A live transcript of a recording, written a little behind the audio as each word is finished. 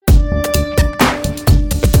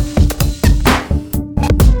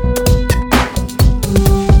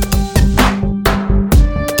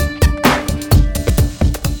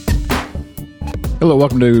Hello,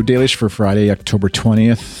 welcome to Dailysh for Friday, October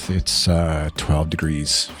 20th. It's 12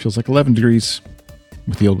 degrees. Feels like 11 degrees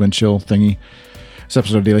with the old wind chill thingy. This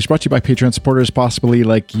episode of Dailysh brought to you by Patreon supporters, possibly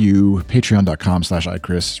like you.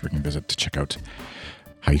 Patreon.com/iChris, where you can visit to check out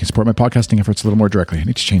how you can support my podcasting efforts a little more directly. I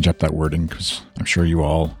need to change up that wording because I'm sure you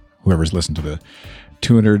all, whoever's listened to the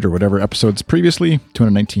 200 or whatever episodes previously,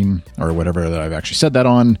 219 or whatever that I've actually said that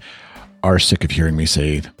on, are sick of hearing me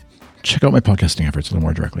say, check out my podcasting efforts a little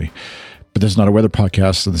more directly. But this is not a weather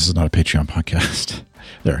podcast, so this is not a Patreon podcast.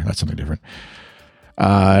 There, that's something different.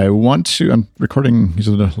 I'm recording,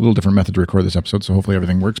 using a little different method to record this episode, so hopefully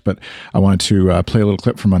everything works, but I wanted to play a little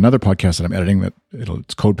clip from another podcast that I'm editing.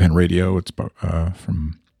 It's CodePen Radio. It's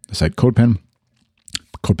from the site CodePen,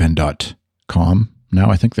 codepen.com now,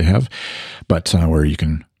 I think they have, but where you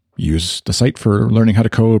can use the site for learning how to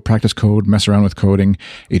code, practice code, mess around with coding,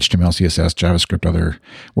 HTML, CSS, JavaScript, other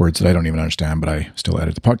words that I don't even understand, but I still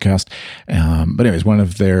edit the podcast. But anyways, one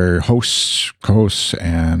of their hosts, co-hosts,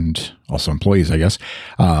 and also employees, I guess,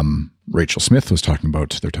 Rachel Smith they're talking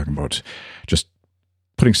about just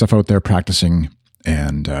putting stuff out there, practicing,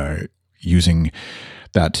 and using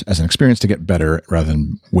that as an experience to get better rather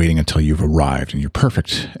than waiting until you've arrived and you're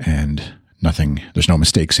perfect and there's no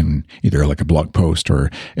mistakes in either like a blog post or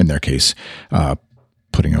in their case,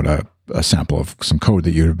 putting out a sample of some code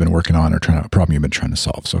that you've been working on or a problem you've been trying to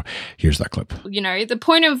solve. So here's that clip. You know, the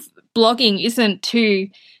point of blogging isn't to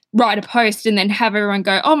write a post and then have everyone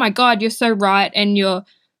go, oh my God, you're so right. And you're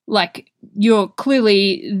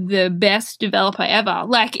clearly the best developer ever.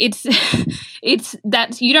 Like it's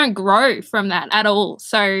you don't grow from that at all.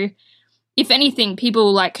 So if anything,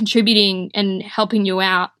 people like contributing and helping you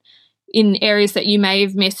out in areas that you may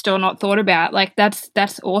have missed or not thought about, like that's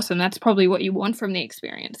awesome. That's probably what you want from the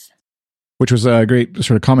experience. Which was a great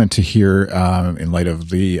sort of comment to hear in light of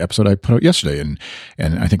the episode I put out yesterday. And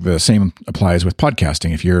I think the same applies with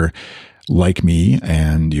podcasting. If you're like me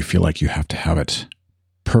and you feel like you have to have it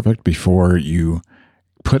perfect before you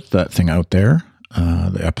put that thing out there,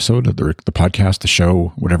 the episode, the podcast, the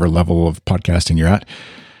show, whatever level of podcasting you're at,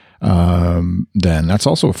 then that's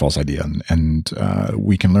also a false idea. And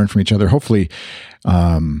we can learn from each other. Hopefully,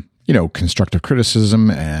 constructive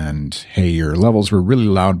criticism and, hey, your levels were really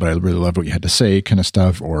loud, but I really loved what you had to say kind of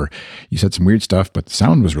stuff. Or you said some weird stuff, but the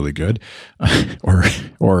sound was really good. or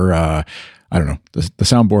I don't know, the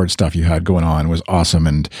soundboard stuff you had going on was awesome.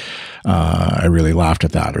 And I really laughed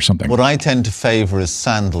at that or something. What I tend to favor is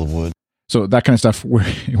sandalwood. So that kind of stuff where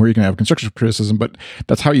you can have constructive criticism, but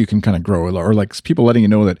that's how you can kind of grow. Or like people letting you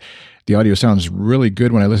know that the audio sounds really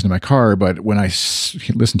good when I listen to my car, but when I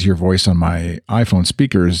listen to your voice on my iPhone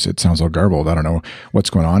speakers, it sounds all garbled. I don't know what's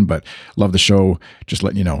going on, but love the show. Just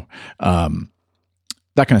letting you know. That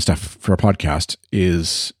kind of stuff for a podcast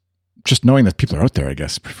is just knowing that people are out there, I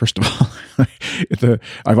guess, first of all.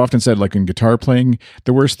 I've often said, like in guitar playing,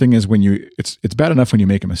 the worst thing is when it's bad enough when you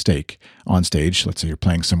make a mistake on stage. Let's say you're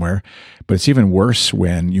playing somewhere, but it's even worse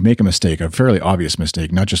when you make a mistake, a fairly obvious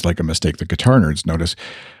mistake, not just like a mistake that guitar nerds notice,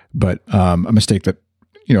 but a mistake that,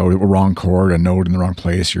 a wrong chord, a note in the wrong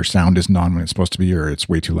place, your sound isn't on when it's supposed to be, or it's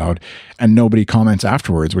way too loud, and nobody comments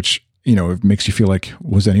afterwards, which it makes you feel like,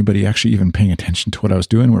 was anybody actually even paying attention to what I was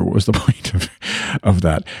doing? Or what was the point of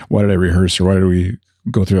that? Why did I rehearse, or why did we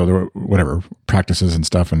go through all the whatever practices and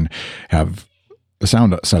stuff and have the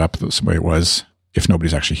sound set up the way it was if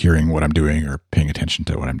nobody's actually hearing what I'm doing or paying attention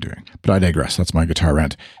to what I'm doing? But I digress. That's my guitar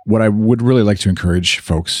rant. What I would really like to encourage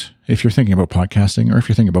folks, if you're thinking about podcasting or if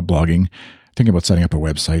you're thinking about blogging, thinking about setting up a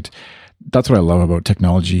website, that's what I love about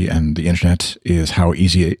technology and the internet is how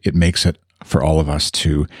easy it makes it for all of us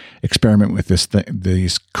to experiment with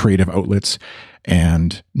these creative outlets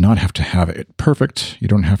and not have to have it perfect. You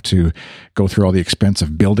don't have to go through all the expense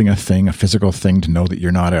of building a physical thing to know that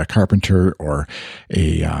you're not a carpenter or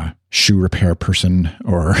a shoe repair person,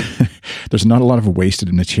 or there's not a lot of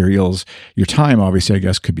wasted materials. Your time, obviously, I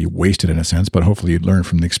guess, could be wasted in a sense, but hopefully you'd learn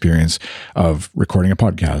from the experience of recording a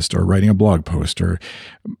podcast or writing a blog post or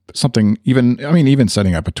something, even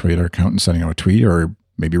setting up a Twitter account and sending out a tweet, or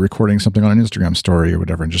maybe recording something on an Instagram story or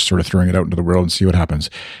whatever and just sort of throwing it out into the world and see what happens.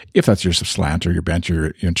 If that's your slant or your bent,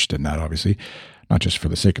 you're interested in that, obviously, not just for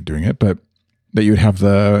the sake of doing it, but that you'd have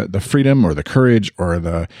the freedom or the courage or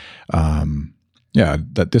that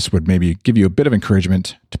this would maybe give you a bit of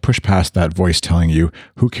encouragement to push past that voice telling you,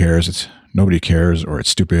 who cares? Nobody cares, or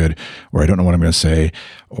it's stupid, or I don't know what I'm going to say,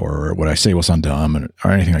 or what I say will sound dumb,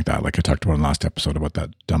 or anything like that. Like I talked about in the last episode about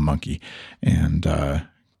that dumb monkey and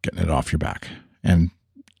getting it off your back. And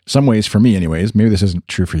some ways, for me anyways, maybe this isn't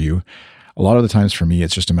true for you, a lot of the times for me,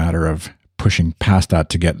 it's just a matter of pushing past that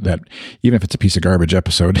to get that, even if it's a piece of garbage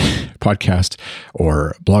episode, podcast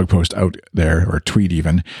or blog post out there, or tweet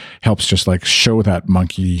even, helps just like show that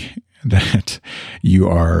monkey that you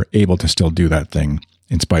are able to still do that thing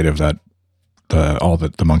in spite of that, all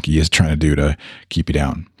that the monkey is trying to do to keep you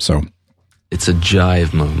down. So it's a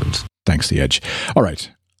jive moment. Thanks, The Edge. All right.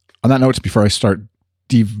 On that note, before I start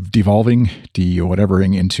devolving into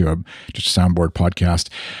just a soundboard podcast,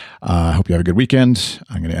 I hope you have a good weekend.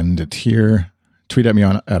 I'm going to end it here. Tweet at me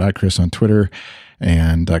at iChris on Twitter.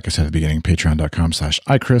 And like I said at the beginning,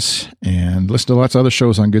 patreon.com/iChris. And listen to lots of other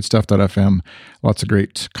shows on goodstuff.fm. Lots of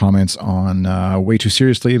great comments on Way Too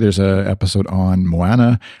Seriously. There's an episode on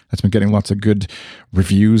Moana that's been getting lots of good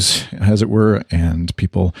reviews, as it were, and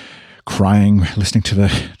people crying listening to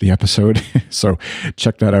the episode. So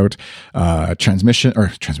check that out. Transmission.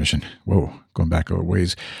 Whoa, going back a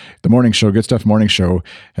ways. The morning show, Good Stuff Morning Show,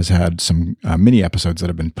 has had some mini episodes that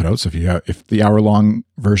have been put out. So if the hour-long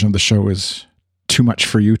version of the show is too much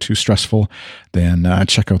for you, too stressful, then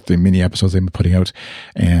check out the mini episodes they've been putting out.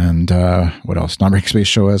 And what else? Non-Breaking Space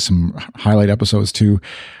Show has some highlight episodes too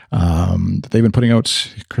that they've been putting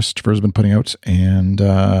out. Christopher's been putting out, and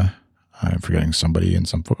I'm forgetting somebody in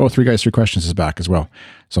some. Three Guys, Three Questions is back as well.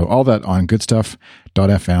 So all that on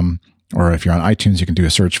goodstuff.fm, or if you're on iTunes, you can do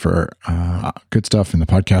a search for Good Stuff in the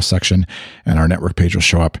podcast section, and our network page will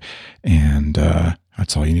show up. And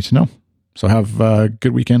that's all you need to know. So have a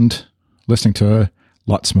good weekend listening to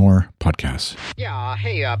lots more podcasts. Yeah,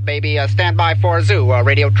 hey, baby, stand by for Zoo,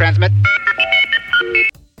 radio transmit.